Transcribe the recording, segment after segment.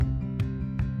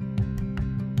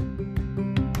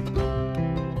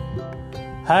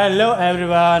Hello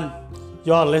everyone,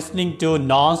 you are listening to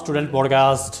Non-Student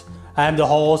Podcast. I am the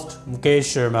host Mukesh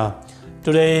Sharma.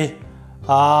 Today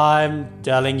I am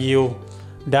telling you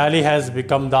Delhi has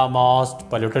become the most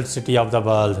polluted city of the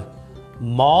world.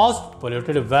 Most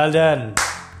polluted, well done.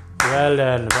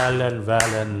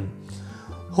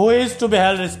 Who is to be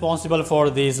held responsible for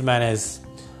these menace?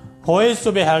 Who is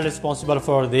to be held responsible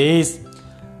for this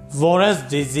worst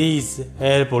disease,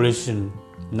 air pollution?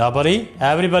 Nobody?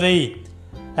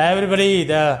 Everybody,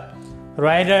 the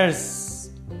riders,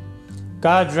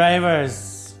 car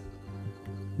drivers,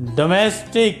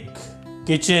 domestic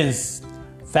kitchens,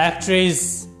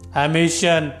 factories,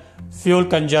 emission, fuel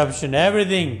consumption,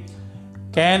 everything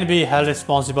can be held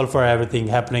responsible for everything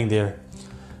happening there.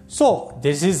 So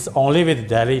this is only with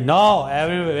Delhi. No,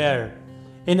 everywhere,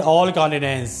 in all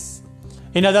continents,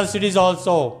 in other cities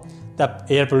also, the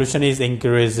air pollution is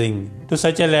increasing to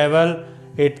such a level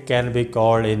it can be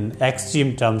called in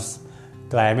extreme terms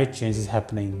climate change is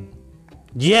happening.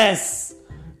 Yes,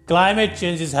 climate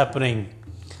change is happening.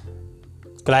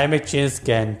 Climate change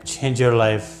can change your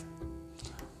life.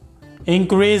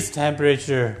 Increased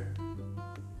temperature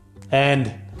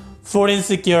and food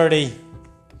insecurity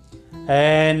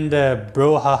and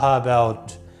brouhaha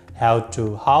about how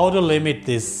to limit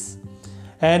this,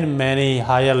 and many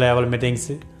higher level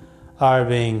meetings are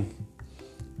being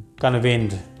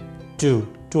convened to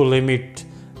limit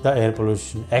the air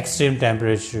pollution, extreme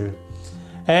temperature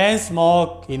and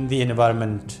smoke in the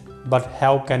environment. But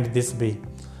how can this be?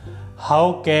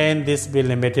 How can this be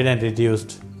limited and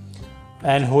reduced?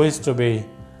 And who is to be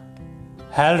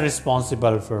held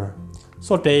responsible for?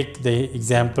 So take the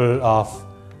example of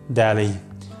Delhi,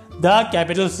 the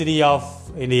capital city of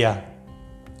India,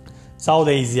 South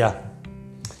Asia.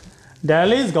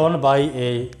 Delhi is governed by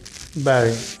a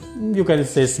very, you can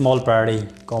say, small party,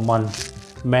 Commonwealth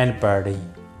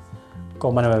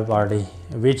Party,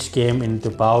 which came into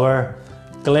power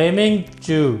claiming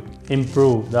to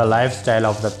improve the lifestyle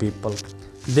of the people.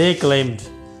 They claimed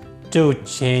to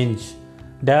change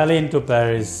Delhi into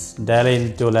Paris, Delhi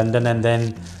into London, and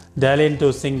then Delhi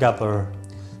into Singapore.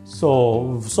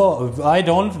 So I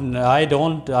don't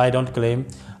claim,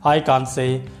 I can't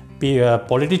say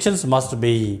politicians must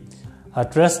be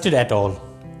trusted at all.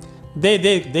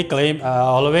 They claim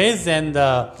always, and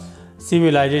the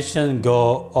civilization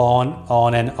go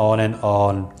on and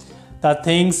on. The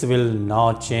things will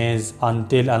not change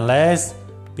unless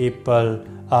people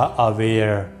are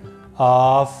aware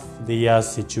of their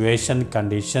situation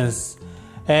conditions,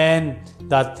 and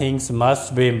that things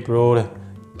must be improved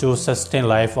to sustain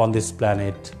life on this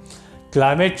planet.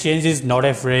 Climate change is not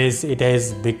a phrase, it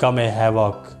has become a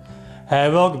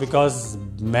havoc because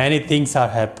many things are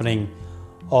happening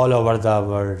all over the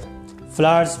world.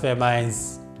 Floods,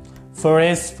 famines,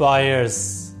 forest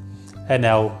fires, and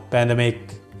now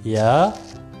pandemic. Yeah,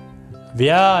 we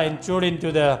are intruded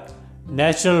into the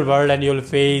natural world, and you'll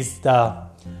face the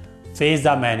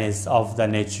menace of the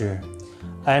nature.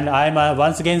 And I'm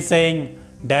once again saying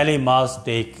Delhi must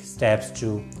take steps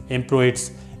to improve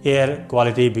its air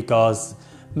quality, because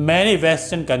many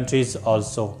Western countries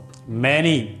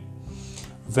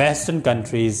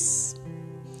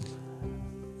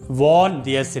warn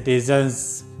their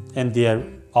citizens and their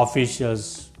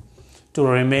officials to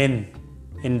remain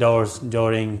indoors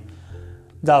during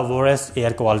the worst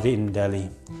air quality in Delhi.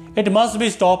 It must be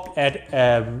stopped at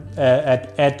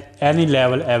any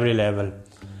level, every level,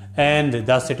 and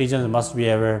the citizens must be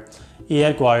aware.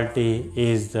 Air quality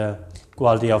is the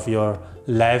quality of your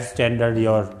life standard,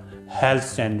 your health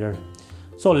standard.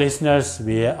 So listeners,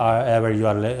 wherever you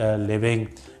are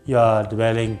living, you are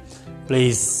dwelling,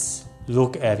 please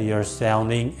look at your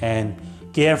surrounding and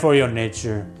care for your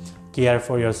nature, care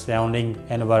for your surrounding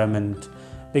environment,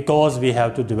 because we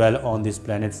have to dwell on this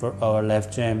planet for our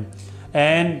lifetime,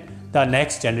 and the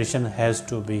next generation has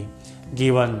to be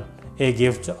given a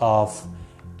gift of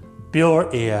pure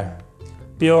air,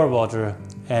 pure water,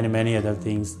 and many other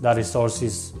things, the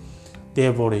resources they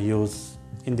would use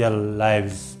in their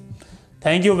lives.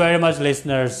 Thank you very much,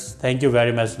 listeners. Thank you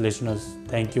very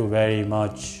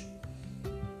much.